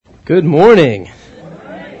Good morning.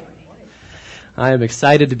 I am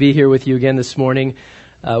excited to be here with you again this morning.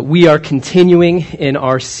 We are continuing in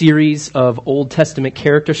our series of Old Testament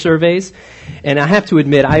character surveys, and I have to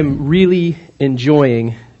admit I'm really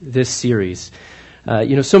enjoying this series.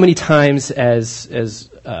 So many times as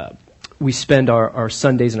we spend our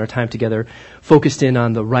Sundays and our time together focused in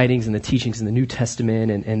on the writings and the teachings in the New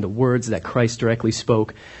Testament and the words that Christ directly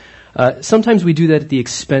spoke. Sometimes we do that at the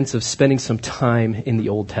expense of spending some time in the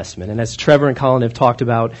Old Testament. And as Trevor and Colin have talked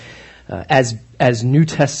about, as New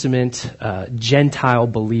Testament Gentile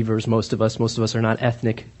believers, most of us are not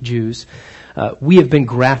ethnic Jews, we have been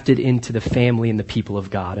grafted into the family and the people of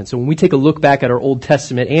God. And so when we take a look back at our Old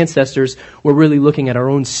Testament ancestors, we're really looking at our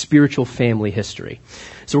own spiritual family history.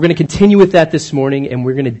 So we're going to continue with that this morning, and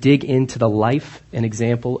we're going to dig into the life and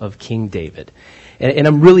example of King David. And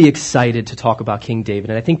I'm really excited to talk about King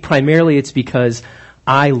David. And I think primarily it's because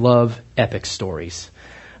I love epic stories.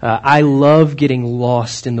 I love getting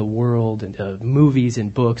lost in the world and movies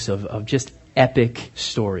and books of just epic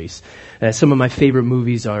stories. Some of my favorite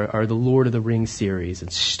movies are the Lord of the Rings series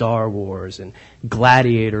and Star Wars and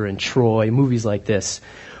Gladiator and Troy, movies like this.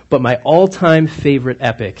 But my all-time favorite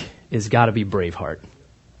epic is got to be Braveheart.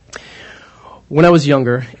 When I was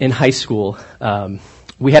younger, in high school,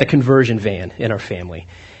 we had a conversion van in our family.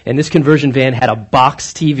 And this conversion van had a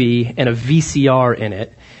box TV and a VCR in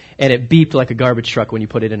it, and it beeped like a garbage truck when you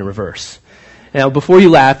put it in reverse. Now, before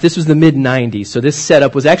you laugh, this was the mid-'90s, so this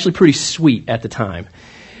setup was actually pretty sweet at the time.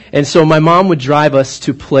 And so my mom would drive us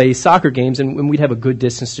to play soccer games, and we'd have a good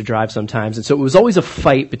distance to drive sometimes. And so it was always a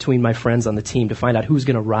fight between my friends on the team to find out who's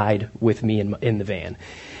going to ride with me in the van.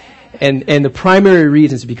 And the primary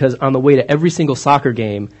reason is because on the way to every single soccer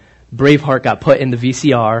game, Braveheart got put in the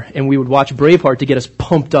VCR, and we would watch Braveheart to get us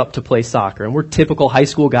pumped up to play soccer. And we're typical high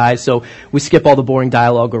school guys, so we skip all the boring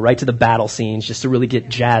dialogue, go right to the battle scenes just to really get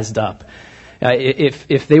jazzed up.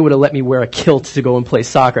 If they would have let me wear a kilt to go and play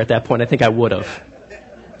soccer at that point, I think I would have.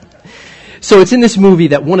 So it's in this movie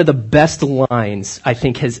that one of the best lines I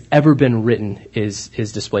think has ever been written is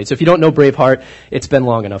displayed. So if you don't know Braveheart, it's been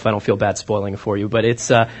long enough. I don't feel bad spoiling it for you. But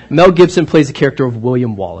it's Mel Gibson plays the character of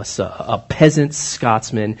William Wallace, a peasant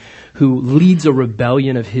Scotsman who leads a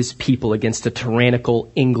rebellion of his people against a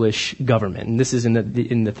tyrannical English government. And this is in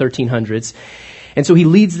the 1300s. And so he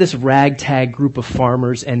leads this ragtag group of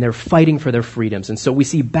farmers, and they're fighting for their freedoms. And so we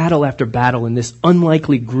see battle after battle, and this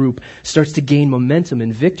unlikely group starts to gain momentum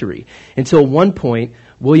and victory. Until one point,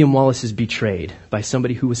 William Wallace is betrayed by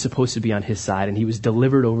somebody who was supposed to be on his side, and he was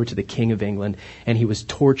delivered over to the King of England, and he was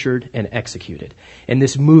tortured and executed. And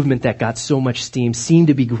this movement that got so much steam seemed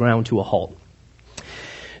to be ground to a halt.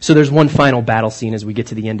 So there's one final battle scene as we get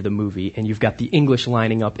to the end of the movie, and you've got the English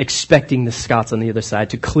lining up, expecting the Scots on the other side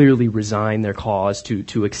to clearly resign their cause,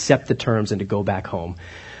 to accept the terms and to go back home.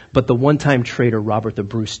 But the one-time traitor, Robert the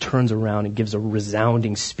Bruce, turns around and gives a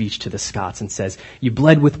resounding speech to the Scots and says, "You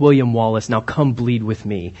bled with William Wallace, now come bleed with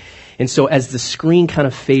me." And so as the screen kind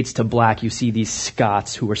of fades to black, you see these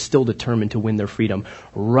Scots who are still determined to win their freedom,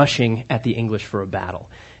 rushing at the English for a battle.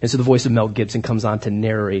 And so the voice of Mel Gibson comes on to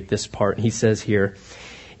narrate this part, and he says here,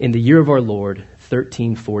 "In the year of our Lord,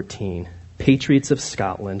 1314, patriots of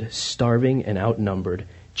Scotland, starving and outnumbered,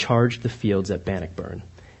 charged the fields at Bannockburn.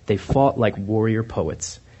 They fought like warrior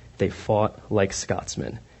poets. They fought like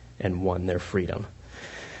Scotsmen and won their freedom."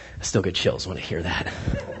 I still get chills when I hear that.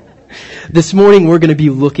 This morning, we're going to be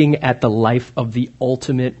looking at the life of the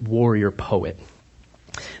ultimate warrior poet.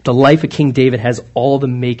 The life of King David has all the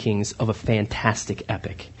makings of a fantastic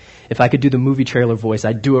epic. If I could do the movie trailer voice,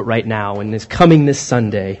 I'd do it right now. And it's coming this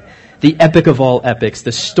Sunday, the epic of all epics,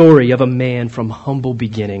 the story of a man from humble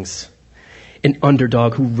beginnings, an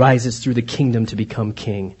underdog who rises through the kingdom to become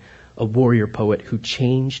king, a warrior poet who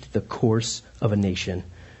changed the course of a nation,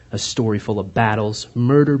 a story full of battles,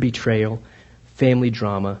 murder, betrayal, family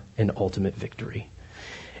drama, and ultimate victory.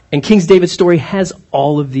 And King David's story has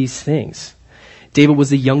all of these things. David was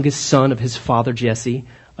the youngest son of his father Jesse,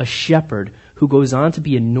 a shepherd who goes on to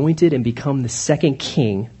be anointed and become the second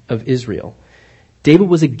king of Israel. David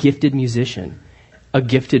was a gifted musician, a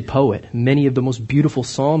gifted poet. Many of the most beautiful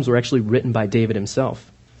psalms were actually written by David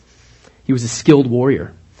himself. He was a skilled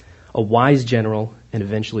warrior, a wise general, and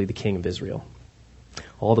eventually the king of Israel.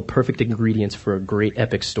 All the perfect ingredients for a great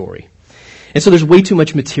epic story. And so there's way too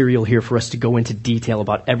much material here for us to go into detail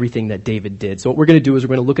about everything that David did. So what we're going to do is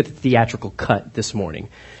we're going to look at the theatrical cut this morning.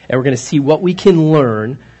 And we're going to see what we can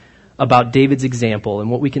learn about David's example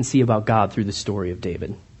and what we can see about God through the story of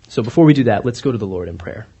David. So before we do that, let's go to the Lord in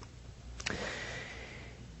prayer.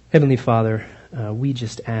 Heavenly Father, we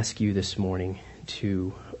just ask you this morning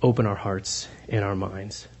to open our hearts and our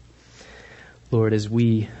minds. Lord, as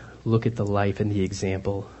we look at the life and the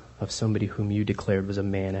example of somebody whom you declared was a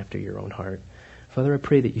man after your own heart. Father, I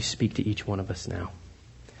pray that you speak to each one of us now.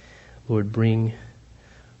 Lord, bring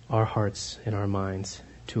our hearts and our minds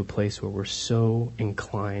to a place where we're so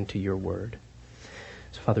inclined to your word.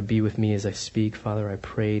 So, Father, be with me as I speak. Father, I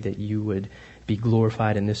pray that you would be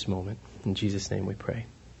glorified in this moment. In Jesus' name we pray.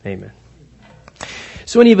 Amen.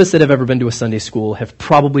 So any of us that have ever been to a Sunday school have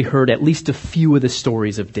probably heard at least a few of the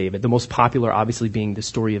stories of David, the most popular obviously being the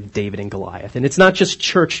story of David and Goliath. And it's not just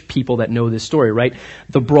church people that know this story, right?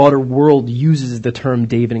 The broader world uses the term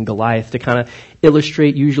David and Goliath to kind of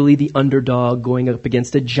illustrate usually the underdog going up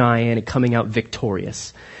against a giant and coming out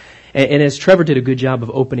victorious. And as Trevor did a good job of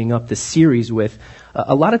opening up the series with,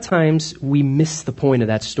 a lot of times we miss the point of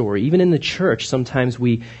that story. Even in the church, sometimes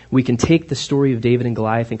we can take the story of David and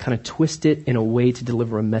Goliath and kind of twist it in a way to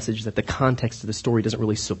deliver a message that the context of the story doesn't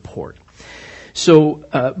really support.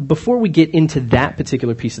 So before we get into that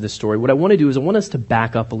particular piece of the story, what I want to do is I want us to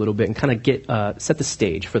back up a little bit and kind of set the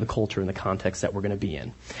stage for the culture and the context that we're going to be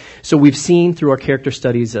in. So we've seen through our character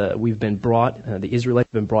studies, we've been brought, the Israelites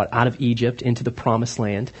have been brought out of Egypt into the Promised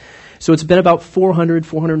Land. So it's been about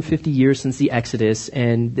 450 years since the Exodus,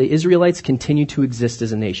 and the Israelites continue to exist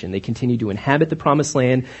as a nation. They continue to inhabit the Promised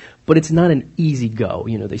Land, but it's not an easy go.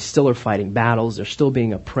 You know, they still are fighting battles. They're still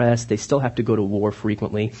being oppressed. They still have to go to war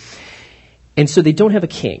frequently. And so they don't have a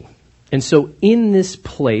king. And so in this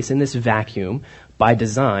place, in this vacuum, by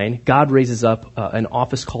design, God raises up an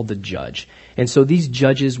office called the judge. And so these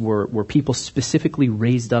judges were people specifically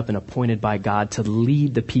raised up and appointed by God to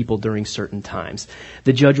lead the people during certain times.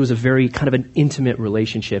 The judge was a very kind of an intimate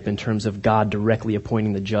relationship in terms of God directly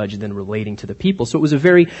appointing the judge and then relating to the people. So it was a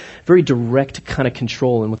very, very direct kind of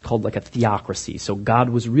control in what's called like a theocracy. So God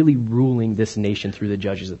was really ruling this nation through the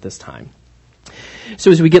judges at this time.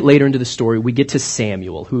 So as we get later into the story, we get to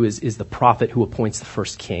Samuel, who is the prophet who appoints the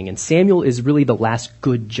first king. And Samuel is really the last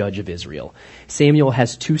good judge of Israel. Samuel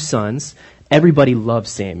has two sons. Everybody loves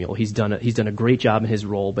Samuel. He's done a great job in his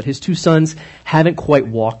role, but his two sons haven't quite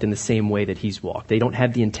walked in the same way that he's walked. They don't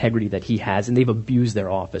have the integrity that he has, and they've abused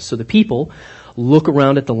their office. So the people look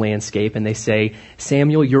around at the landscape and they say,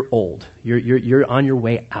 Samuel, you're old. You're on your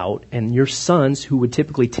way out, and your sons, who would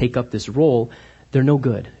typically take up this role, they're no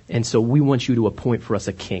good. And so we want you to appoint for us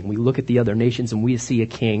a king. We look at the other nations and we see a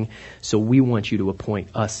king, so we want you to appoint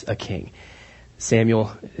us a king.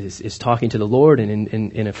 Samuel is talking to the Lord and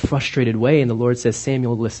in a frustrated way, and the Lord says,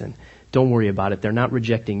 Samuel, listen, don't worry about it. They're not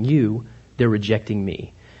rejecting you, they're rejecting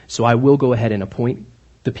me. So I will go ahead and appoint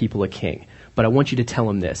the people a king. But I want you to tell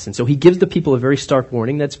them this. And so he gives the people a very stark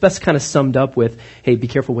warning that's best kind of summed up with, hey, be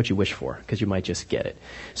careful what you wish for, because you might just get it.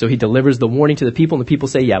 So he delivers the warning to the people, and the people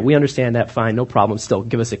say, yeah, we understand that, fine, no problem, still,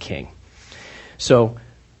 give us a king. So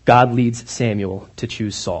God leads Samuel to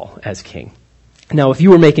choose Saul as king. Now, if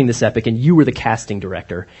you were making this epic and you were the casting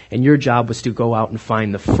director, and your job was to go out and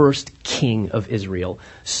find the first king of Israel,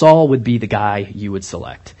 Saul would be the guy you would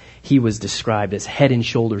select. He was described as head and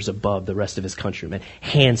shoulders above the rest of his countrymen.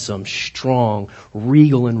 Handsome, strong,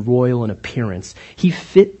 regal and royal in appearance. He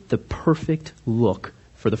fit the perfect look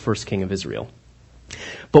for the first king of Israel.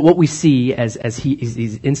 But what we see as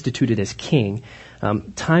he's instituted as king,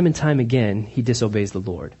 time and time again, he disobeys the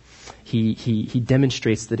Lord. He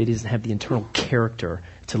demonstrates that he doesn't have the internal character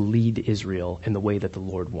to lead Israel in the way that the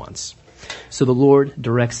Lord wants. So the Lord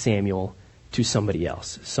directs Samuel to somebody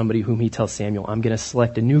else, somebody whom he tells Samuel, I'm going to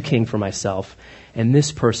select a new king for myself, and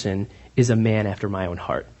this person is a man after my own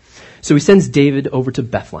heart. So he sends David over to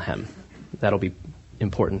Bethlehem. That'll be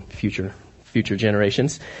important future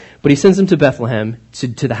generations. But he sends him to Bethlehem,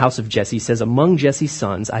 to the house of Jesse. He says, among Jesse's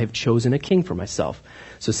sons, I have chosen a king for myself.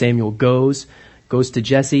 So Samuel goes to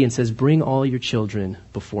Jesse and says, bring all your children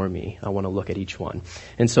before me. I want to look at each one.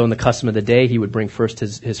 And so in the custom of the day, he would bring first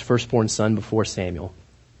his firstborn son before Samuel.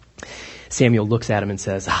 Samuel looks at him and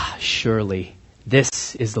says, surely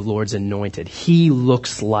this is the Lord's anointed. He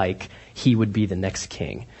looks like he would be the next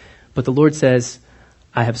king. But the Lord says,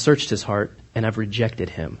 I have searched his heart and I've rejected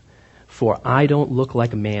him. For I don't look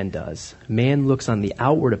like man does. Man looks on the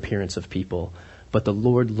outward appearance of people, but the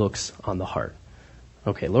Lord looks on the heart.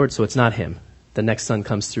 Okay, Lord, so it's not him. The next son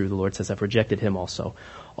comes through. The Lord says, I've rejected him also.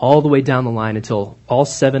 All the way down the line until all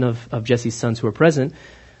 7 of Jesse's sons who are present,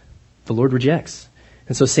 the Lord rejects.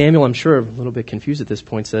 And so Samuel, I'm sure, a little bit confused at this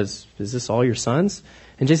point, says, is this all your sons?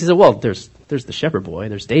 And Jesse said, well, there's the shepherd boy,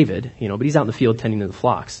 there's David, but he's out in the field tending to the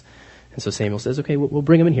flocks. And so Samuel says, okay, we'll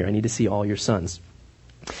bring him in here. I need to see all your sons.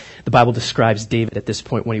 The Bible describes David at this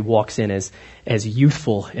point when he walks in as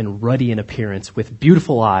youthful and ruddy in appearance with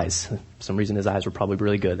beautiful eyes. For some reason his eyes were probably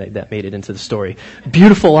really good. That made it into the story.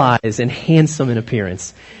 Beautiful eyes and handsome in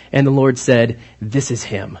appearance. And the Lord said, "This is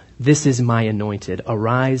him. This is my anointed.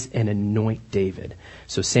 Arise and anoint David."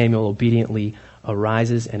 So Samuel obediently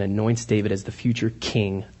arises and anoints David as the future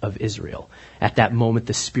king of Israel. At that moment,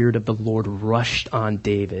 the Spirit of the Lord rushed on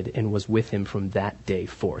David and was with him from that day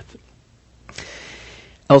forth.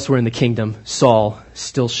 Elsewhere in the kingdom, Saul,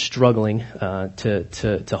 still struggling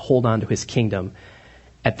to hold on to his kingdom,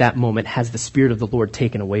 at that moment has the Spirit of the Lord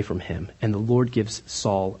taken away from him. And the Lord gives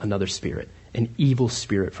Saul another spirit. An evil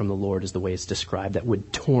spirit from the Lord is the way it's described that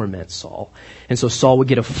would torment Saul. And so Saul would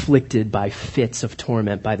get afflicted by fits of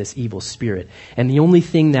torment by this evil spirit. And the only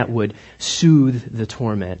thing that would soothe the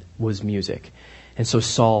torment was music. And so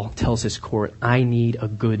Saul tells his court, "I need a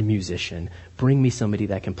good musician. Bring me somebody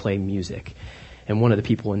that can play music." And one of the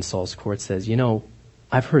people in Saul's court says,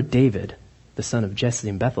 "I've heard David, the son of Jesse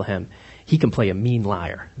in Bethlehem, he can play a mean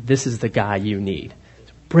lyre. This is the guy you need.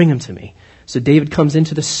 Bring him to me." So David comes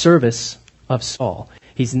into the service of Saul.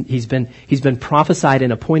 He's been prophesied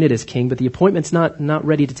and appointed as king, but the appointment's not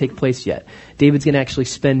ready to take place yet. David's going to actually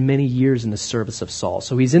spend many years in the service of Saul.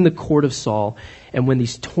 So he's in the court of Saul, and when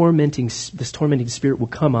this tormenting spirit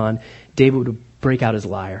would come on, David would break out his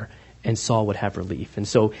lyre, and Saul would have relief. And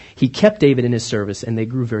so he kept David in his service, and they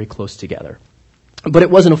grew very close together. But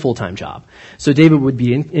it wasn't a full-time job. So David would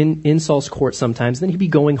be in Saul's court sometimes, then he'd be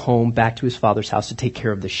going home back to his father's house to take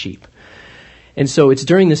care of the sheep. And so it's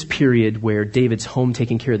during this period where David's home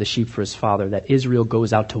taking care of the sheep for his father that Israel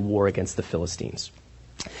goes out to war against the Philistines.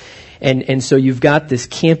 And so you've got this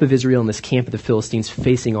camp of Israel and this camp of the Philistines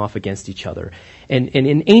facing off against each other. And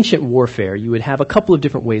in ancient warfare, you would have a couple of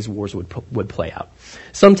different ways wars would play out.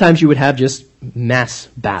 Sometimes you would have just mass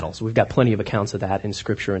battles. We've got plenty of accounts of that in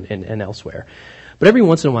Scripture and elsewhere. But every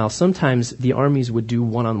once in a while, sometimes the armies would do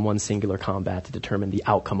one-on-one singular combat to determine the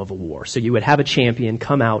outcome of a war. So you would have a champion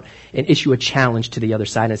come out and issue a challenge to the other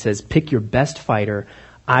side and it says, "Pick your best fighter,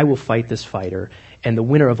 I will fight this fighter, and the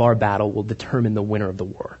winner of our battle will determine the winner of the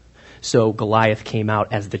war." So Goliath came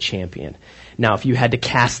out as the champion. Now, if you had to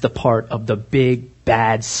cast the part of the big,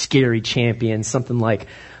 bad, scary champion, something like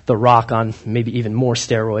The Rock on maybe even more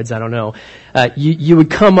steroids, I don't know, you would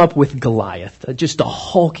come up with Goliath, just a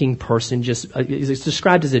hulking person, it's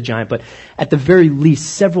described as a giant, but at the very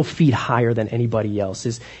least several feet higher than anybody else.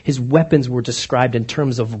 His weapons were described in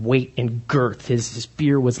terms of weight and girth. His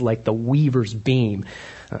spear was like the weaver's beam.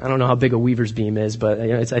 I don't know how big a weaver's beam is, but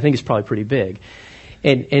I think it's probably pretty big.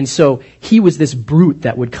 And so he was this brute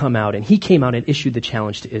that would come out, and he came out and issued the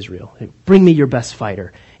challenge to Israel. "Bring me your best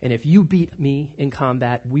fighter. And if you beat me in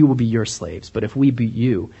combat, we will be your slaves. But if we beat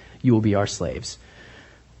you, you will be our slaves."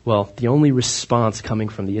 Well, the only response coming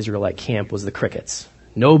from the Israelite camp was the crickets.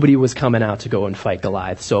 Nobody was coming out to go and fight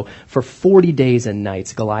Goliath. So for 40 days and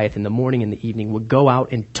nights, Goliath in the morning and the evening would go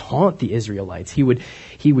out and taunt the Israelites. He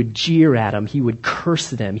would jeer at them. He would curse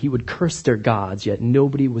them. He would curse their gods, yet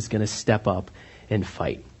nobody was going to step up and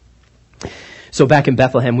fight. So back in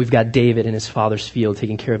Bethlehem, we've got David in his father's field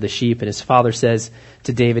taking care of the sheep, and his father says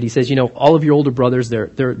to David, he says, "All of your older brothers,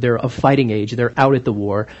 they're of fighting age, they're out at the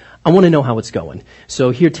war. I want to know how it's going.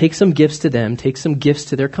 So here, take some gifts to them, take some gifts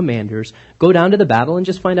to their commanders, go down to the battle and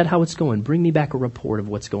just find out how it's going. Bring me back a report of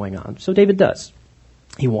what's going on." So David does.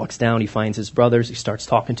 He walks down, he finds his brothers, he starts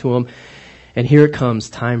talking to them. And here it comes,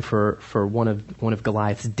 time for one of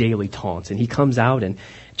Goliath's daily taunts. And he comes out and,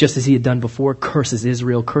 just as he had done before, curses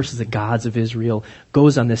Israel, curses the gods of Israel,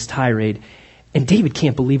 goes on this tirade. And David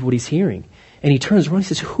can't believe what he's hearing. And he turns around and he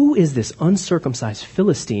says, "Who is this uncircumcised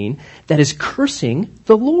Philistine that is cursing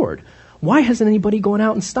the Lord? Why hasn't anybody gone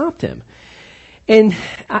out and stopped him?" And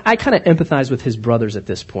I kind of empathize with his brothers at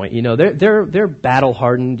this point. They're battle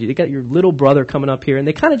hardened. You got your little brother coming up here, and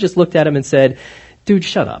they kind of just looked at him and said, "Dude,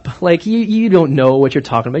 shut up. Like, you don't know what you're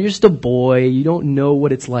talking about. You're just a boy. You don't know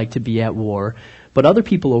what it's like to be at war." But other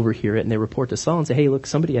people overhear it, and they report to Saul and say, "Hey, look,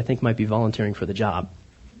 somebody I think might be volunteering for the job."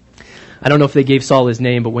 I don't know if they gave Saul his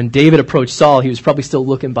name, but when David approached Saul, he was probably still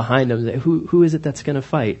looking behind him. Who is it that's going to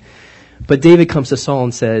fight? But David comes to Saul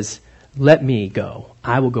and says, "Let me go.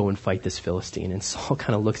 I will go and fight this Philistine." And Saul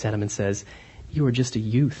kind of looks at him and says, "You are just a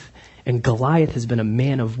youth, and Goliath has been a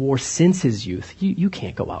man of war since his youth. You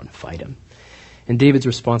can't go out and fight him." And David's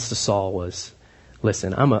response to Saul was,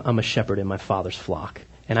 "Listen, I'm a shepherd in my father's flock,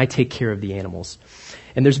 and I take care of the animals.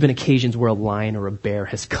 And there's been occasions where a lion or a bear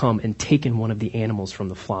has come and taken one of the animals from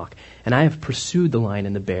the flock. And I have pursued the lion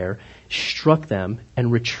and the bear, struck them,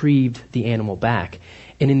 and retrieved the animal back.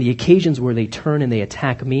 And in the occasions where they turn and they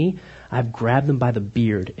attack me, I've grabbed them by the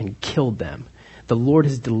beard and killed them. The Lord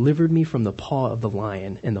has delivered me from the paw of the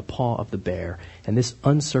lion and the paw of the bear, and this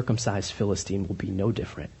uncircumcised Philistine will be no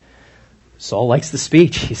different. Saul likes the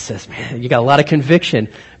speech. He says, man, you got a lot of conviction.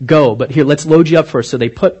 Go. But here, let's load you up first. So they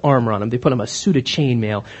put armor on him. They put him a suit of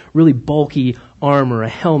chainmail, really bulky armor, a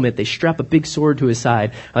helmet. They strap a big sword to his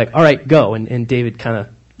side. Like, all right, go. And David kind of,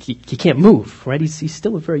 he can't move, right? He's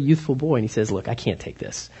still a very youthful boy. And he says, look, I can't take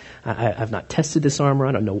this. I've not tested this armor.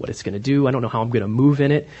 I don't know what it's going to do. I don't know how I'm going to move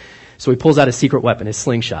in it. So he pulls out his secret weapon, his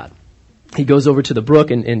slingshot. He goes over to the brook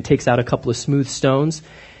and takes out a couple of smooth stones,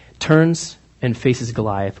 turns and faces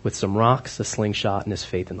Goliath with some rocks, a slingshot, and his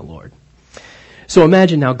faith in the Lord. So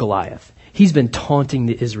imagine now Goliath. He's been taunting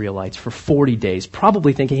the Israelites for 40 days,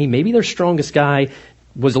 probably thinking, hey, maybe their strongest guy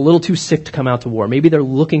was a little too sick to come out to war. Maybe they're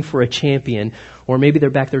looking for a champion, or maybe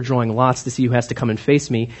they're back there drawing lots to see who has to come and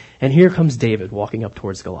face me. And here comes David walking up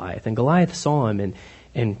towards Goliath. And Goliath saw him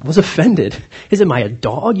and was offended. Is am I a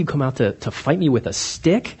dog? You come out to fight me with a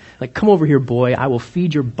stick? Like, come over here, boy. I will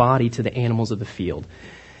feed your body to the animals of the field.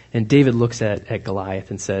 And David looks at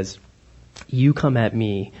Goliath and says, you come at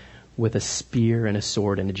me with a spear and a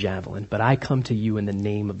sword and a javelin, but I come to you in the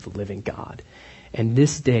name of the living God. And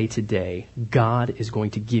this day today, God is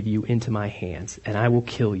going to give you into my hands, and I will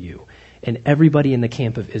kill you. And everybody in the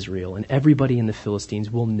camp of Israel and everybody in the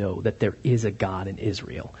Philistines will know that there is a God in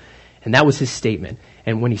Israel. And that was his statement.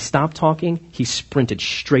 And when he stopped talking, he sprinted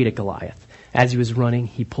straight at Goliath. As he was running,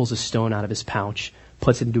 he pulls a stone out of his pouch,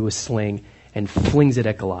 puts it into a sling, and flings it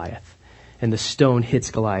at Goliath. And the stone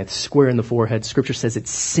hits Goliath square in the forehead. Scripture says it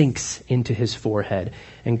sinks into his forehead,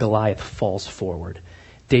 and Goliath falls forward.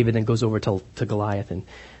 David then goes over to Goliath and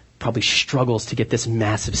probably struggles to get this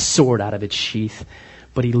massive sword out of its sheath,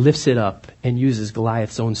 but he lifts it up and uses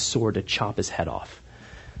Goliath's own sword to chop his head off.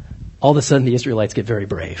 All of a sudden, the Israelites get very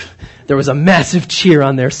brave. There was a massive cheer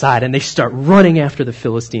on their side, and they start running after the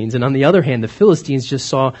Philistines. And on the other hand, the Philistines just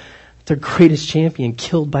saw their greatest champion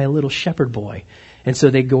killed by a little shepherd boy. And so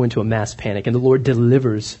they go into a mass panic, and the Lord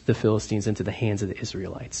delivers the Philistines into the hands of the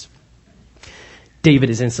Israelites.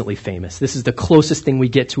 David is instantly famous. This is the closest thing we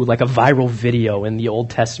get to like a viral video in the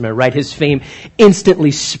Old Testament, right? His fame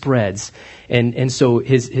instantly spreads. And so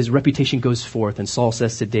his reputation goes forth, and Saul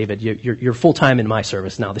says to David, you're full-time in my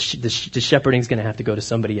service now. The shepherding's going to have to go to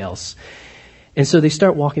somebody else. And so they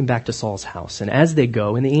start walking back to Saul's house. And as they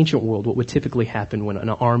go, in the ancient world, what would typically happen when an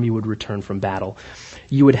army would return from battle,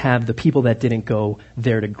 you would have the people that didn't go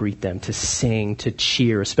there to greet them, to sing, to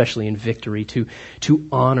cheer, especially in victory, to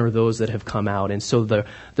honor those that have come out. And so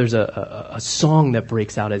there's a song that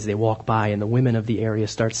breaks out as they walk by, and the women of the area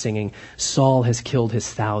start singing, Saul has killed his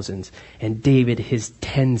thousands, and David his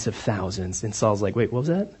tens of thousands. And Saul's like, wait, what was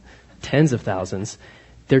that? Tens of thousands?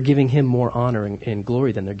 They're giving him more honor and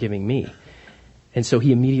glory than they're giving me. And so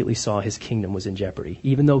he immediately saw his kingdom was in jeopardy.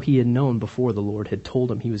 Even though he had known before the Lord had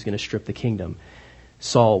told him he was going to strip the kingdom,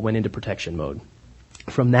 Saul went into protection mode.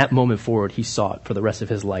 From that moment forward, he sought for the rest of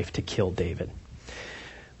his life to kill David.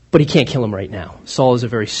 But he can't kill him right now. Saul is a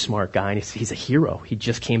very smart guy, and he's a hero. He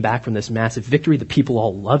just came back from this massive victory. The people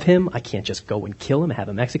all love him. I can't just go and kill him and have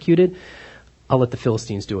him executed. I'll let the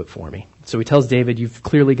Philistines do it for me. So he tells David, you've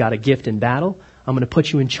clearly got a gift in battle. I'm going to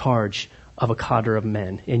put you in charge of a cadre of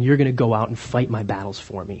men, and you're going to go out and fight my battles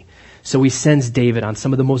for me. So he sends David on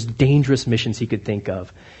some of the most dangerous missions he could think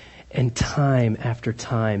of. And time after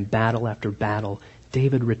time, battle after battle,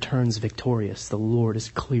 David returns victorious. The Lord is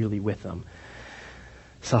clearly with him.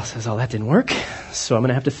 Saul says, oh, that didn't work, so I'm going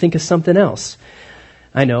to have to think of something else.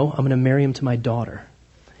 I know, I'm going to marry him to my daughter.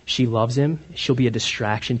 She loves him. She'll be a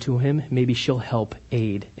distraction to him. Maybe she'll help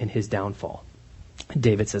aid in his downfall.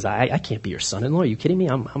 David says, I can't be your son-in-law. Are you kidding me?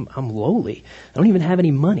 I'm lowly. I don't even have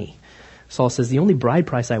any money. Saul says, the only bride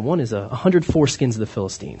price I want is 100 foreskins of the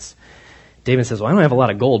Philistines. David says, well, I don't have a lot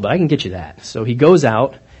of gold, but I can get you that. So he goes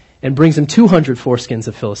out and brings him 200 foreskins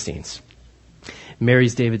of Philistines.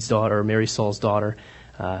 Marries Saul's daughter,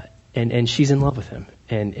 and she's in love with him.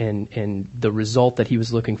 And the result that he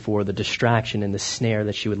was looking for, the distraction and the snare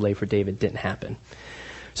that she would lay for David, didn't happen.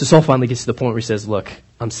 So Saul finally gets to the point where he says, look,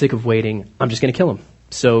 I'm sick of waiting. I'm just going to kill him.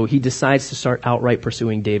 So he decides to start outright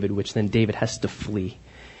pursuing David, which then David has to flee.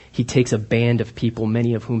 He takes a band of people,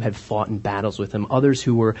 many of whom had fought in battles with him, others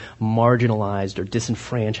who were marginalized or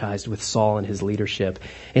disenfranchised with Saul and his leadership.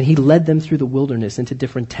 And he led them through the wilderness into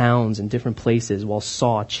different towns and different places while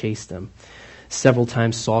Saul chased them. Several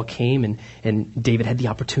times Saul came and David had the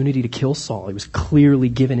opportunity to kill Saul. He was clearly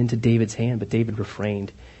given into David's hand, but David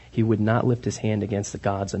refrained. He would not lift his hand against the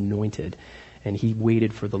God's anointed, and he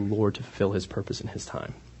waited for the Lord to fulfill his purpose in his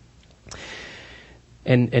time.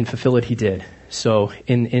 And fulfill it he did. So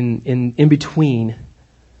in between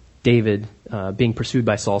David being pursued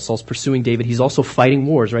by Saul. Saul's pursuing David. He's also fighting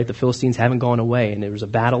wars, right? The Philistines haven't gone away, and there was a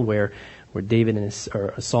battle where David and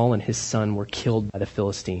Saul and his son were killed by the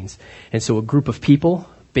Philistines. And so a group of people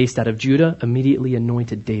based out of Judah immediately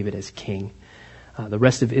anointed David as king. The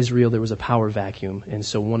rest of Israel, there was a power vacuum, and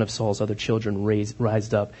so one of Saul's other children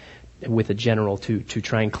rised up with a general to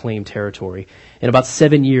try and claim territory. In about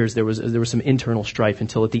 7 years, there was some internal strife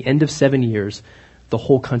until at the end of 7 years, the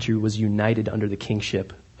whole country was united under the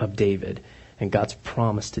kingship of David, and God's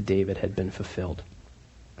promise to David had been fulfilled.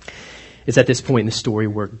 It's at this point in the story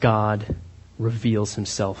where God reveals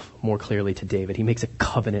himself more clearly to David. He makes a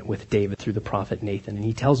covenant with David through the prophet Nathan, and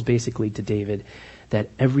he tells basically to David that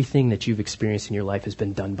everything that you've experienced in your life has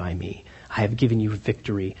been done by me. I have given you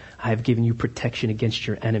victory. I have given you protection against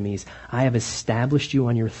your enemies. I have established you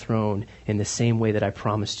on your throne in the same way that I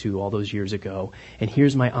promised to all those years ago. And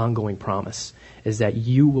here's my ongoing promise, is that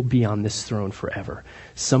you will be on this throne forever.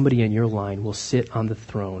 Somebody in your line will sit on the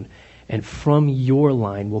throne, and from your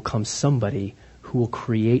line will come somebody who will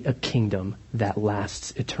create a kingdom that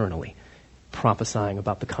lasts eternally, prophesying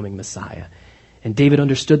about the coming Messiah. And David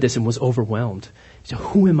understood this and was overwhelmed. He said,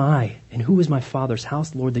 who am I and who is my father's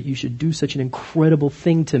house, Lord, that you should do such an incredible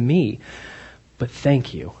thing to me? But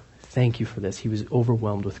thank you for this. He was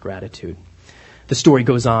overwhelmed with gratitude. The story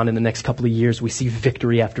goes on in the next couple of years. We see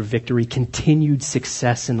victory after victory, continued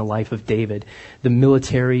success in the life of David. The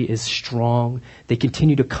military is strong. They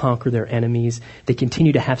continue to conquer their enemies. They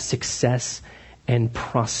continue to have success and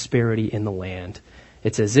prosperity in the land.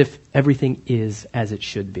 It's as if everything is as it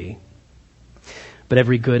should be. But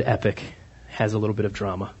every good epic has a little bit of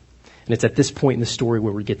drama. And it's at this point in the story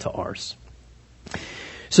where we get to ours.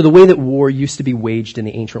 So the way that war used to be waged in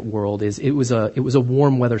the ancient world is it was a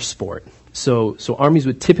warm weather sport. So armies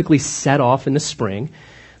would typically set off in the spring,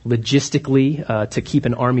 logistically to keep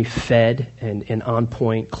an army fed and on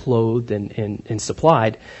point, clothed and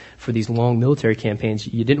supplied for these long military campaigns.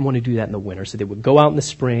 You didn't want to do that in the winter. So they would go out in the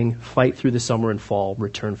spring, fight through the summer and fall,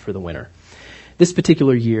 return for the winter. This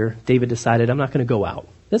particular year, David decided, I'm not going to go out.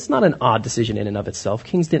 That's not an odd decision in and of itself.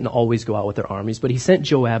 Kings didn't always go out with their armies, but he sent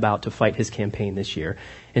Joab out to fight his campaign this year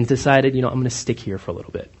and decided, I'm going to stick here for a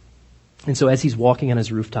little bit. And so as he's walking on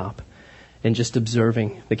his rooftop and just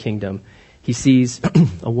observing the kingdom, he sees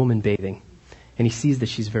a woman bathing, and he sees that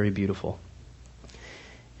she's very beautiful.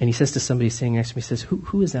 And he says to somebody sitting next to me, he says,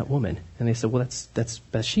 who is that woman? And they said, well, that's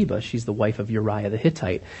Bathsheba. She's the wife of Uriah the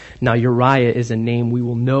Hittite. Now, Uriah is a name we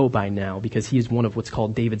will know by now because he is one of what's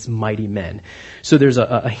called David's mighty men. So there's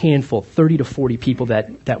a handful, 30 to 40 people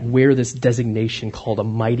that wear this designation called a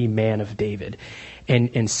mighty man of David.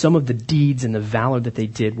 And some of the deeds and the valor that they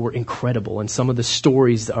did were incredible. And some of the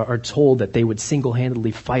stories are told that they would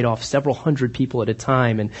single-handedly fight off several hundred people at a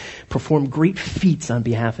time and perform great feats on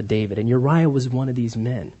behalf of David. And Uriah was one of these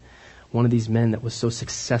men that was so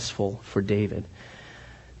successful for David.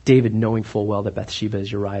 David, knowing full well that Bathsheba is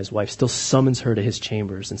Uriah's wife, still summons her to his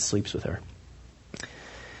chambers and sleeps with her.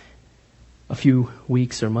 A few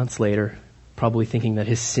weeks or months later, probably thinking that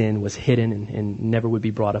his sin was hidden and never would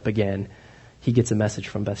be brought up again, he gets a message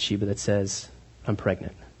from Bathsheba that says, I'm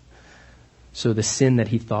pregnant. So the sin that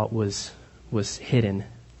he thought was hidden,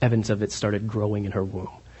 evidence of it started growing in her womb.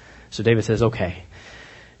 So David says, okay,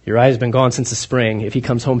 Uriah's been gone since the spring. If he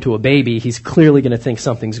comes home to a baby, he's clearly going to think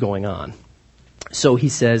something's going on. So he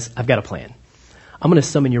says, I've got a plan. I'm going to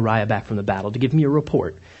summon Uriah back from the battle to give me a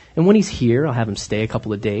report. And when he's here, I'll have him stay a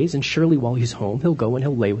couple of days, and surely while he's home, he'll go and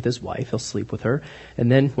he'll lay with his wife, he'll sleep with her,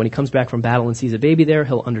 and then when he comes back from battle and sees a baby there,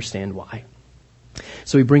 he'll understand why.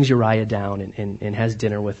 So he brings Uriah down and has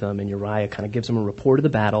dinner with him, and Uriah kind of gives him a report of the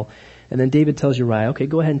battle. And then David tells Uriah, okay,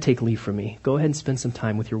 go ahead and take leave from me. Go ahead and spend some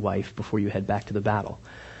time with your wife before you head back to the battle.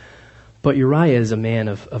 But Uriah is a man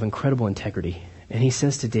of incredible integrity. And he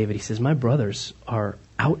says to David, he says, my brothers are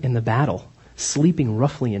out in the battle, sleeping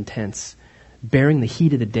roughly in tents, bearing the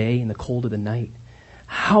heat of the day and the cold of the night.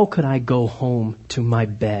 How could I go home to my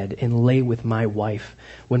bed and lay with my wife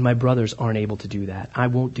when my brothers aren't able to do that? I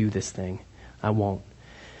won't do this thing. I won't.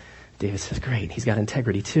 David says, great, he's got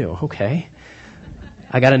integrity too. Okay.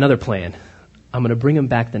 I got another plan. I'm going to bring him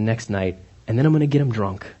back the next night, and then I'm going to get him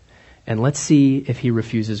drunk. And let's see if he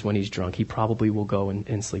refuses when he's drunk. He probably will go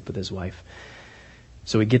and sleep with his wife.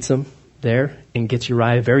 So he gets him there and gets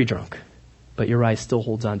Uriah very drunk. But Uriah still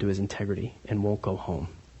holds on to his integrity and won't go home.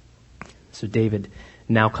 So David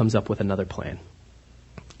now comes up with another plan.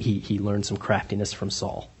 He learned some craftiness from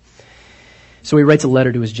Saul. So he writes a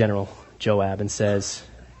letter to his general, Joab, and says,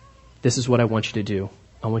 this is what I want you to do.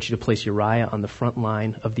 I want you to place Uriah on the front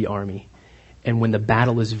line of the army. And when the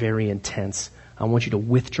battle is very intense, I want you to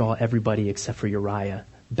withdraw everybody except for Uriah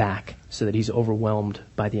back so that he's overwhelmed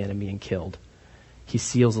by the enemy and killed. He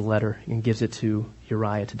seals a letter and gives it to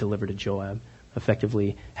Uriah to deliver to Joab,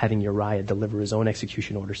 effectively having Uriah deliver his own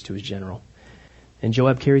execution orders to his general. And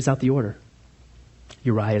Joab carries out the order.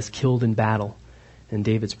 Uriah is killed in battle, and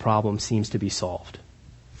David's problem seems to be solved.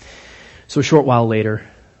 So a short while later,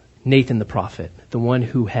 Nathan the prophet, the one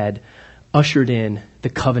who had ushered in the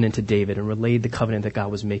covenant to David and relayed the covenant that God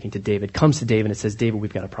was making to David, comes to David and says, David,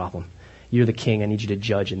 we've got a problem. You're the king. I need you to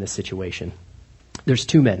judge in this situation. There's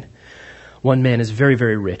two men. One man is very,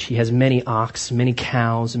 very rich. He has many ox, many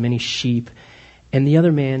cows, many sheep. And the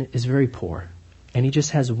other man is very poor. And he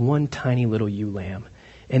just has one tiny little ewe lamb.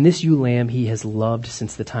 And this ewe lamb he has loved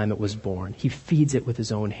since the time it was born. He feeds it with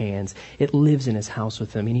his own hands. It lives in his house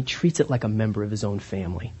with him. And he treats it like a member of his own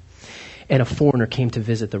family. And a foreigner came to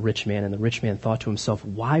visit the rich man, and the rich man thought to himself,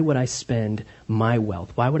 why would I spend my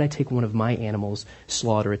wealth? Why would I take one of my animals,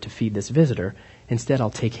 slaughter it to feed this visitor? Instead, I'll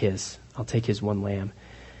take his one lamb.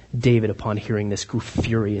 David, upon hearing this, grew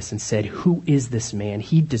furious and said, who is this man?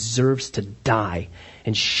 He deserves to die,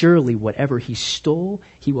 and surely whatever he stole,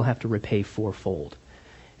 he will have to repay fourfold.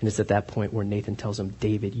 And it's at that point where Nathan tells him,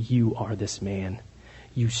 David, you are this man.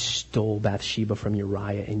 You stole Bathsheba from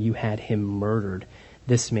Uriah, and you had him murdered.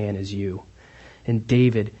 This man is you. And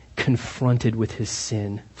David, confronted with his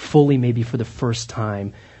sin, fully maybe for the first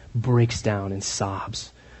time, breaks down and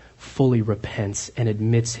sobs, fully repents and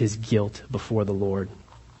admits his guilt before the Lord.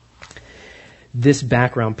 This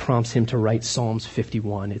background prompts him to write Psalms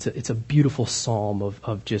 51. It's a beautiful psalm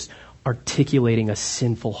of just articulating a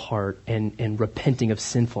sinful heart and repenting of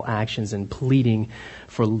sinful actions and pleading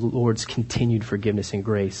for the Lord's continued forgiveness and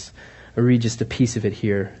grace. I read just a piece of it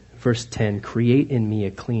here. Verse 10, create in me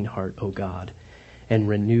a clean heart, O God, and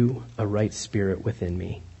renew a right spirit within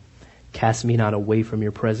me. Cast me not away from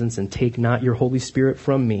your presence, and take not your Holy Spirit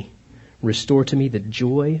from me. Restore to me the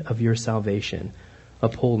joy of your salvation.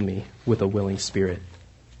 Uphold me with a willing spirit.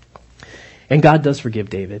 And God does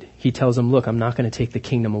forgive David. He tells him, look, I'm not going to take the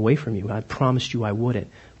kingdom away from you. I promised you I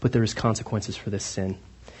wouldn't, but there is consequences for this sin.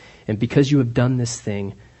 And because you have done this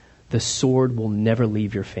thing, the sword will never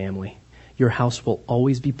leave your family. Your house will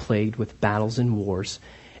always be plagued with battles and wars.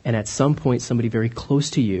 And at some point, somebody very close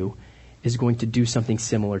to you is going to do something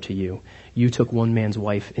similar to you. You took one man's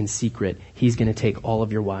wife in secret. He's going to take all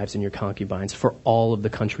of your wives and your concubines for all of the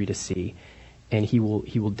country to see. And he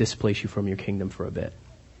will displace you from your kingdom for a bit.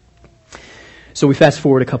 So we fast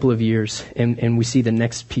forward a couple of years, and we see the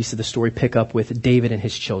next piece of the story pick up with David and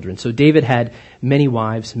his children. So David had many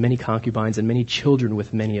wives, many concubines, and many children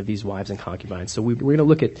with many of these wives and concubines. So we're going to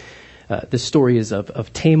look at the story is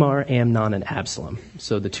of Tamar, Amnon, and Absalom.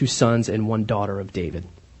 So the two sons and one daughter of David.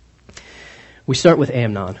 We start with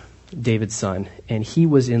Amnon, David's son, and he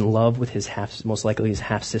was in love with most likely his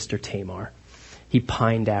half-sister Tamar. He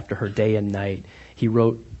pined after her day and night. He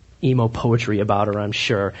wrote emo poetry about her, I'm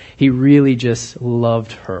sure. He really just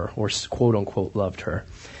loved her, or quote-unquote loved her.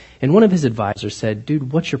 And one of his advisors said,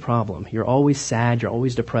 dude, what's your problem? You're always sad, you're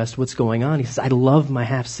always depressed, what's going on? He says, I love my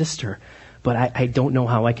half-sister, but I don't know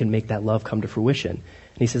how I can make that love come to fruition.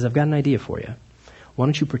 And he says, I've got an idea for you. Why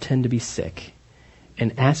don't you pretend to be sick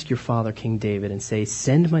and ask your father, King David, and say,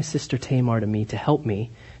 send my sister Tamar to me to help me,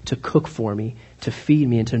 to cook for me, to feed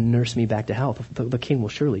me, and to nurse me back to health. The king will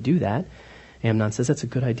surely do that. Amnon says, that's a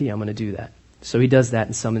good idea. I'm going to do that. So he does that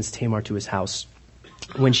and summons Tamar to his house.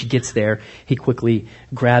 When she gets there, he quickly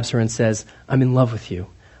grabs her and says, I'm in love with you.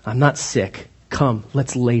 I'm not sick. Come,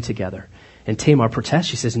 let's lay together. And Tamar protests.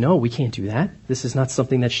 She says, no, we can't do that. This is not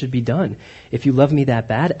something that should be done. If you love me that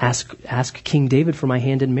bad, ask King David for my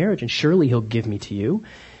hand in marriage, and surely he'll give me to you.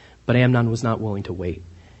 But Amnon was not willing to wait,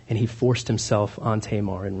 and he forced himself on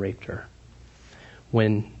Tamar and raped her.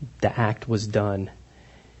 When the act was done,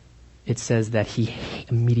 it says that he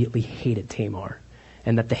immediately hated Tamar,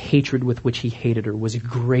 and that the hatred with which he hated her was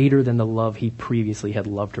greater than the love he previously had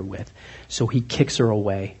loved her with. So he kicks her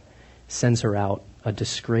away, sends her out, a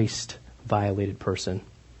disgraced, violated person.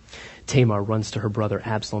 Tamar runs to her brother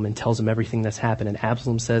Absalom and tells him everything that's happened, and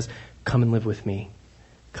Absalom says, come and live with me.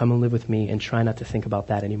 Come and live with me, and try not to think about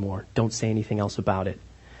that anymore. Don't say anything else about it.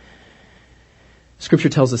 Scripture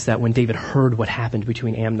tells us that when David heard what happened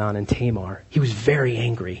between Amnon and Tamar, he was very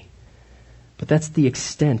angry. But that's the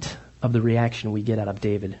extent of the reaction we get out of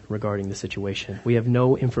David regarding the situation. We have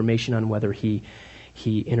no information on whether he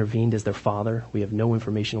intervened as their father. We have no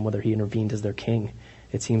information on whether he intervened as their king.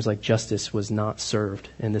 It seems like justice was not served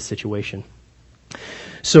in this situation.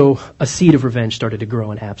 So a seed of revenge started to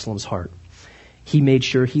grow in Absalom's heart. He made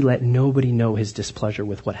sure he let nobody know his displeasure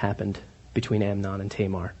with what happened between Amnon and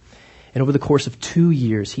Tamar. And over the course of 2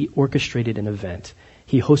 years, he orchestrated an event.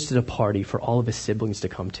 he hosted a party for all of his siblings to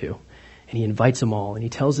come to. And he invites them all, and he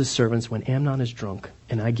tells his servants, when Amnon is drunk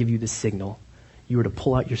and I give you the signal, you are to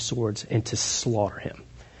pull out your swords and to slaughter him.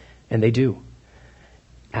 And they do.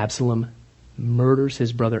 Absalom murders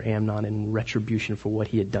his brother Amnon in retribution for what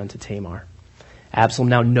he had done to Tamar. Absalom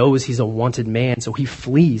now knows he's a wanted man, so he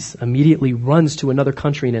flees, immediately runs to another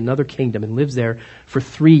country and another kingdom and lives there for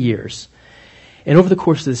 3 years. And over the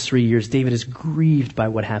course of this 3 years, David is grieved by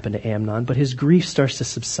what happened to Amnon, but his grief starts to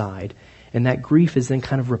subside. And that grief is then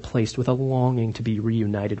kind of replaced with a longing to be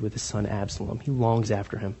reunited with his son Absalom. He longs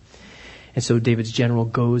after him. And so David's general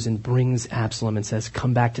goes and brings Absalom and says,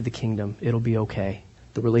 come back to the kingdom. It'll be okay.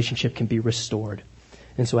 The relationship can be restored.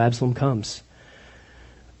 And so Absalom comes.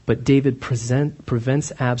 But David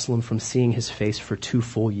prevents Absalom from seeing his face for 2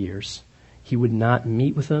 full years. He would not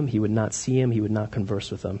meet with him. He would not see him. He would not converse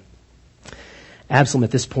with him. Absalom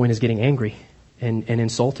at this point is getting angry and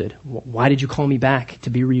insulted. Why did you call me back to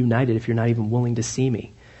be reunited if you're not even willing to see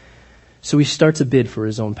me? So he starts a bid for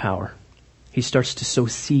his own power. He starts to sow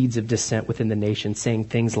seeds of dissent within the nation, saying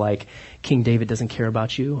things like, King David doesn't care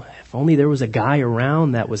about you. If only there was a guy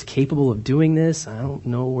around that was capable of doing this. I don't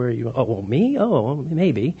know where you... Oh, well, me? Oh,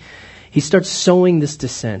 maybe. He starts sowing this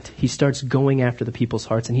dissent. He starts going after the people's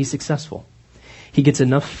hearts, and he's successful. He gets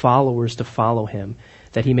enough followers to follow him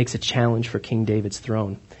that he makes a challenge for King David's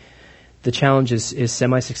throne. The challenge is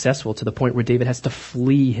semi-successful to the point where David has to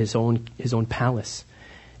flee his own palace.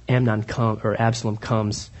 Absalom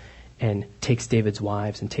comes and takes David's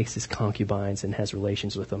wives and takes his concubines and has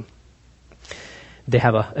relations with them. They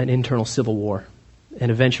have an internal civil war.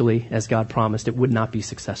 And eventually, as God promised, it would not be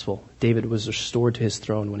successful. David was restored to his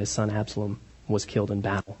throne when his son Absalom was killed in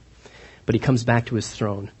battle. But he comes back to his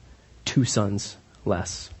throne, 2 sons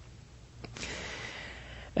less.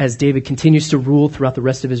 As David continues to rule throughout the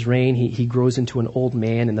rest of his reign, he grows into an old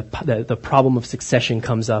man, and the problem of succession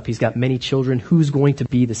comes up. He's got many children. Who's going to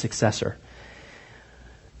be the successor?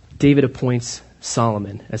 David appoints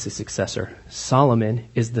Solomon as his successor. Solomon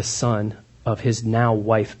is the son of his now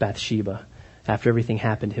wife Bathsheba. After everything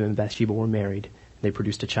happened, him and Bathsheba were married. They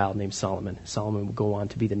produced a child named Solomon. Solomon will go on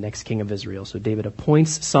to be the next king of Israel. So David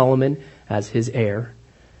appoints Solomon as his heir,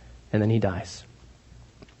 and then he dies.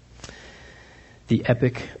 The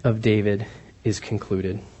epic of David is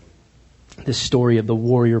concluded. The story of the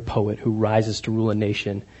warrior poet who rises to rule a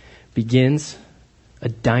nation begins. A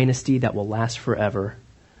dynasty that will last forever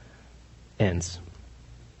ends.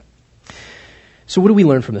 So what do we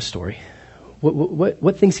learn from this story?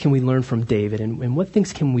 What things can we learn from David, and what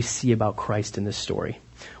things can we see about Christ in this story?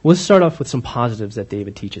 Well, let's start off with some positives that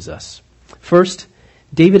David teaches us. First,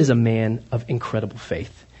 David is a man of incredible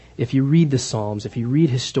faith. If you read the Psalms, if you read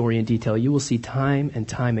his story in detail, you will see time and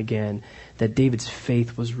time again that David's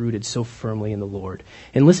faith was rooted so firmly in the Lord.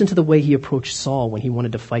 And listen to the way he approached Saul when he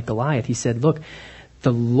wanted to fight Goliath. He said, look,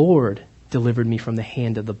 the Lord delivered me from the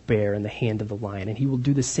hand of the bear and the hand of the lion, and he will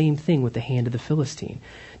do the same thing with the hand of the Philistine.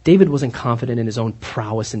 David wasn't confident in his own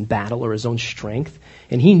prowess in battle or his own strength,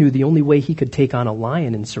 and he knew the only way he could take on a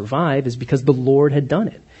lion and survive is because the Lord had done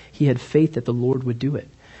it. He had faith that the Lord would do it.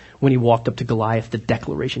 When he walked up to Goliath, the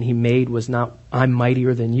declaration he made was not, I'm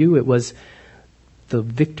mightier than you. It was, the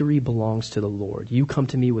victory belongs to the Lord. You come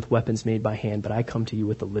to me with weapons made by hand, but I come to you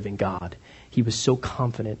with the living God. He was so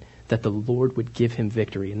confident that the Lord would give him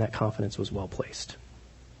victory, and that confidence was well placed.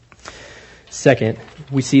 Second,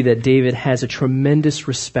 we see that David has a tremendous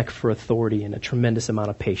respect for authority and a tremendous amount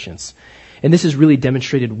of patience. And this is really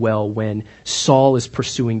demonstrated well when Saul is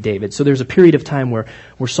pursuing David. So there's a period of time where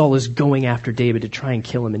Saul is going after David to try and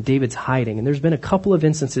kill him, and David's hiding. And there's been a couple of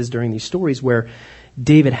instances during these stories where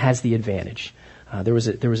David has the advantage. There was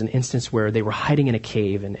an instance where they were hiding in a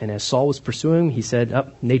cave, and as Saul was pursuing him, he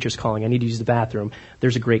said, nature's calling, I need to use the bathroom.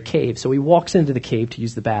 There's a great cave. So he walks into the cave to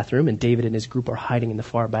use the bathroom, and David and his group are hiding in the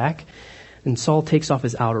far back. And Saul takes off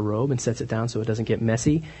his outer robe and sets it down so it doesn't get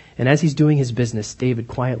messy. And as he's doing his business, David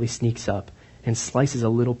quietly sneaks up and slices a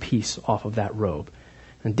little piece off of that robe.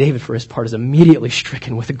 And David, for his part, is immediately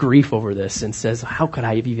stricken with grief over this and says, how could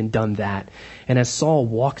I have even done that? And as Saul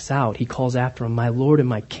walks out, he calls after him, my Lord and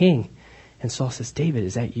my King. And Saul says, David,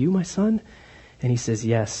 is that you, my son? And he says,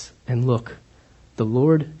 yes. And look, the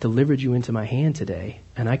Lord delivered you into my hand today,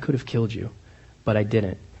 and I could have killed you, but I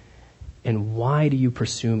didn't. And why do you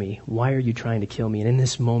pursue me? Why are you trying to kill me? And in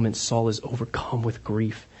this moment, Saul is overcome with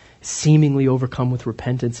grief, seemingly overcome with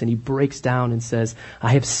repentance, and he breaks down and says,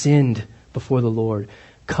 I have sinned before the Lord.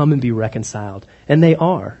 Come and be reconciled. And they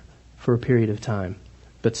are for a period of time.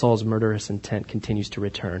 But Saul's murderous intent continues to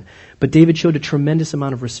return. But David showed a tremendous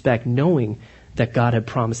amount of respect, knowing that God had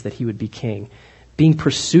promised that he would be king. Being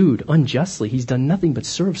pursued unjustly, he's done nothing but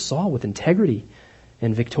serve Saul with integrity.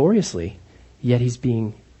 and victoriously, yet he's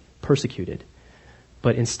being persecuted.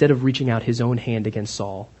 But instead of reaching out his own hand against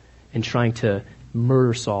Saul and trying to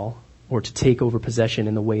murder Saul or to take over possession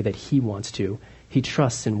in the way that he wants to, he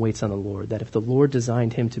trusts and waits on the Lord, that if the Lord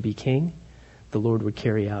designed him to be king, the Lord would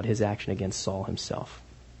carry out his action against Saul himself.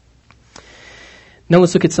 Now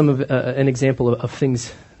let's look at an example of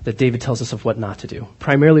things that David tells us of what not to do.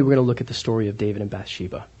 Primarily, we're going to look at the story of David and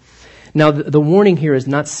Bathsheba. Now, the warning here is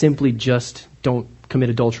not simply just don't commit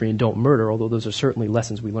adultery and don't murder, although those are certainly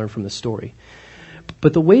lessons we learn from the story.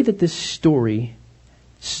 But the way that this story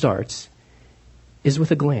starts is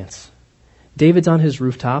with a glance. David's on his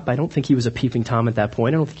rooftop. I don't think he was a peeping Tom at that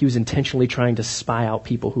point. I don't think he was intentionally trying to spy out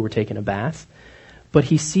people who were taking a bath. But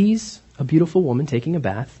he sees a beautiful woman taking a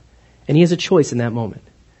bath, and he has a choice in that moment.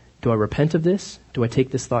 Do I repent of this? Do I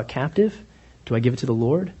take this thought captive? Do I give it to the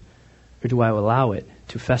Lord? Or do I allow it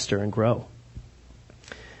to fester and grow?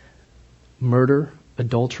 Murder,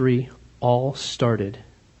 adultery, all started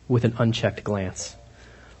with an unchecked glance.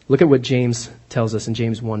 Look at what James tells us in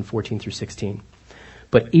James 1:14-16.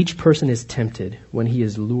 But each person is tempted when he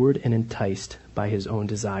is lured and enticed by his own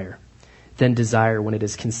desire. Then desire, when it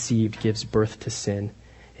is conceived, gives birth to sin.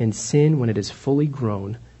 And sin, when it is fully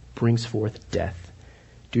grown, brings forth death.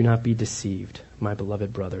 Do not be deceived, my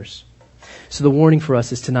beloved brothers. So the warning for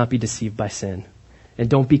us is to not be deceived by sin. And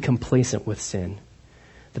don't be complacent with sin.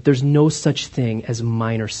 That there's no such thing as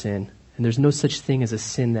minor sin. And there's no such thing as a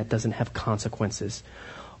sin that doesn't have consequences.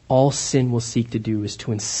 All sin will seek to do is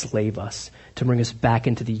to enslave us, to bring us back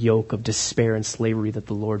into the yoke of despair and slavery that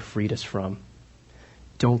the Lord freed us from.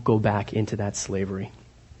 Don't go back into that slavery.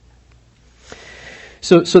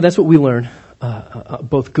 So that's what we learn,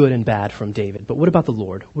 both good and bad, from David. But what about the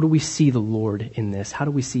Lord? What do we see the Lord in this? How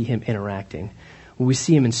do we see him interacting? Well, we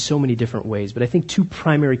see him in so many different ways, but I think two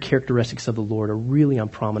primary characteristics of the Lord are really on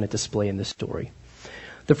prominent display in this story.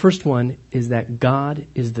 The first one is that God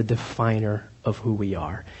is the definer of who we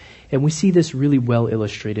are. And we see this really well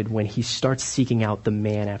illustrated when he starts seeking out the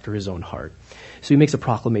man after his own heart. So he makes a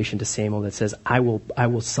proclamation to Samuel that says, I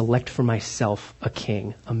will select for myself a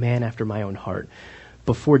king, a man after my own heart.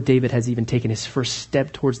 Before David has even taken his first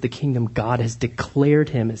step towards the kingdom, God has declared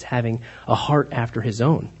him as having a heart after his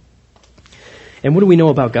own. And what do we know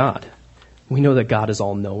about God? We know that God is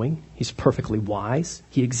all-knowing. He's perfectly wise.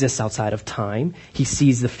 He exists outside of time. He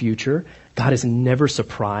sees the future. God is never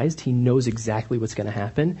surprised. He knows exactly what's going to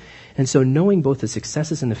happen. And so knowing both the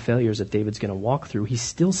successes and the failures that David's going to walk through, he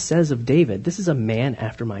still says of David, this is a man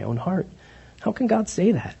after my own heart. How can God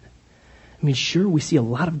say that? I mean, sure, we see a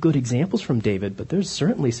lot of good examples from David, but there's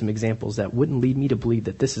certainly some examples that wouldn't lead me to believe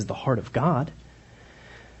that this is the heart of God.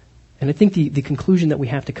 And I think the conclusion that we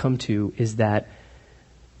have to come to is that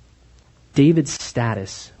David's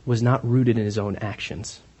status was not rooted in his own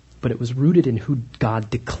actions, but it was rooted in who God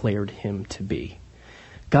declared him to be.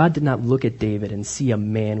 God did not look at David and see a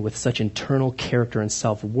man with such internal character and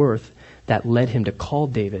self-worth that led him to call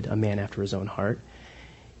David a man after his own heart.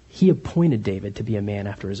 He appointed David to be a man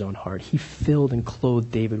after his own heart. He filled and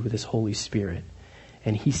clothed David with his Holy Spirit.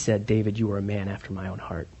 And he said, David, you are a man after my own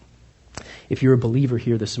heart. If you're a believer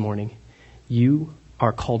here this morning, you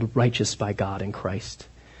are called righteous by God in Christ.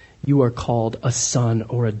 You are called a son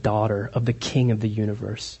or a daughter of the King of the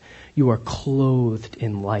universe. You are clothed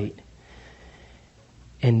in light.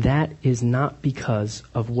 And that is not because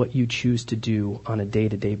of what you choose to do on a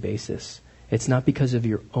day-to-day basis. It's not because of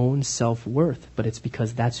your own self-worth, but it's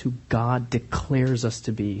because that's who God declares us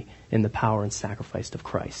to be in the power and sacrifice of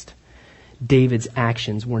Christ. David's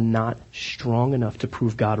actions were not strong enough to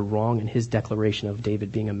prove God wrong in his declaration of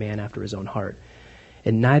David being a man after his own heart.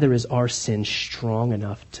 And neither is our sin strong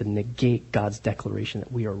enough to negate God's declaration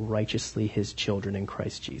that we are righteously his children in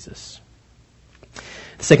Christ Jesus.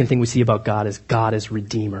 The second thing we see about God is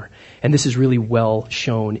Redeemer. And this is really well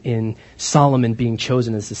shown in Solomon being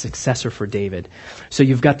chosen as the successor for David. So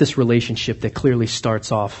you've got this relationship that clearly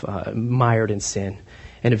starts off mired in sin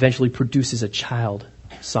and eventually produces a child,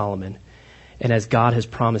 Solomon. And as God has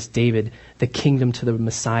promised David, the kingdom to the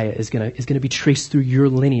Messiah is going to be traced through your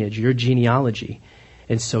lineage, your genealogy.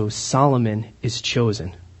 And so Solomon is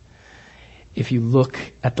chosen. If you look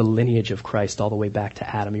at the lineage of Christ all the way back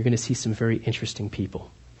to Adam, you're going to see some very interesting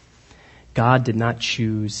people. God did not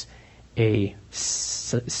choose a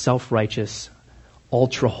self-righteous,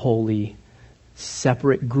 ultra-holy,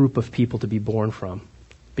 separate group of people to be born from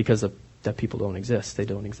because that people don't exist. They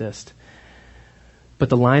don't exist. But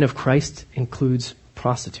the line of Christ includes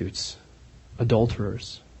prostitutes,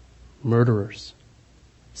 adulterers, murderers,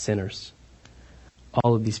 sinners.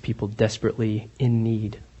 All of these people desperately in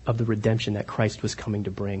need of the redemption that Christ was coming to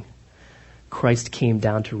bring. Christ came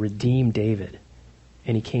down to redeem David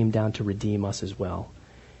and he came down to redeem us as well.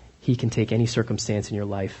 He can take any circumstance in your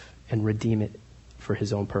life and redeem it for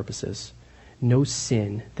his own purposes. No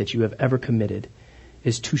sin that you have ever committed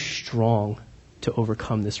is too strong to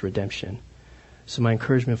overcome this redemption. So my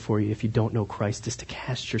encouragement for you, if you don't know Christ, is to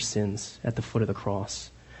cast your sins at the foot of the cross.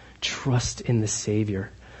 Trust in the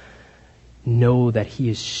Savior. Know that he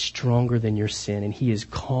is stronger than your sin, and he is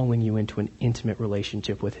calling you into an intimate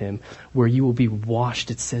relationship with him where you will be washed.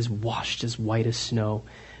 It says washed as white as snow.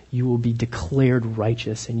 You will be declared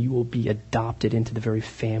righteous, and you will be adopted into the very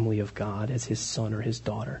family of God as his son or his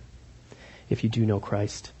daughter. If you do know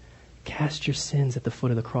Christ, cast your sins at the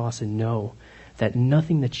foot of the cross and know that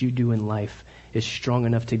nothing that you do in life is strong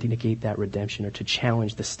enough to negate that redemption or to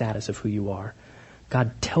challenge the status of who you are.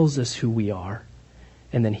 God tells us who we are,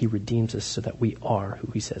 and then he redeems us so that we are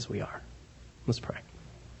who he says we are. Let's pray.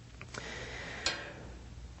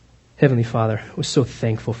 Heavenly Father, we're so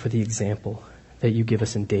thankful for the example that you give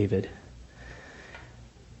us in David.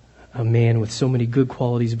 A man with so many good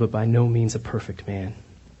qualities, but by no means a perfect man.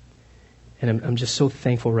 And I'm just so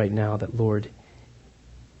thankful right now that, Lord,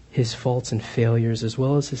 his faults and failures as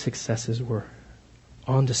well as his successes were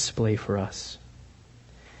on display for us.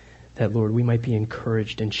 That, Lord, we might be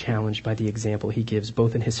encouraged and challenged by the example he gives,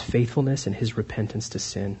 both in his faithfulness and his repentance to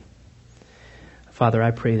sin. Father, I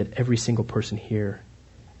pray that every single person here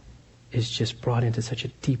is just brought into such a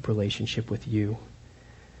deep relationship with you,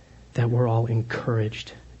 that we're all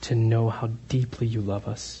encouraged to know how deeply you love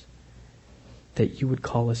us, that you would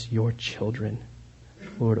call us your children.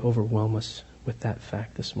 Lord, overwhelm us with that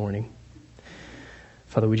fact this morning.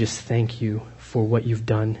 Father, we just thank you for what you've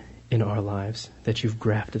done in our lives, that you've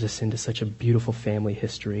grafted us into such a beautiful family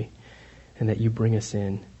history, and that you bring us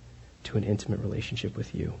in to an intimate relationship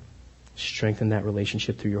with you. Strengthen that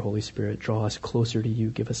relationship through your Holy Spirit. Draw us closer to you.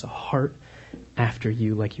 Give us a heart after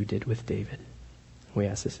you like you did with David. We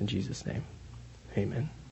ask this in Jesus' name. Amen.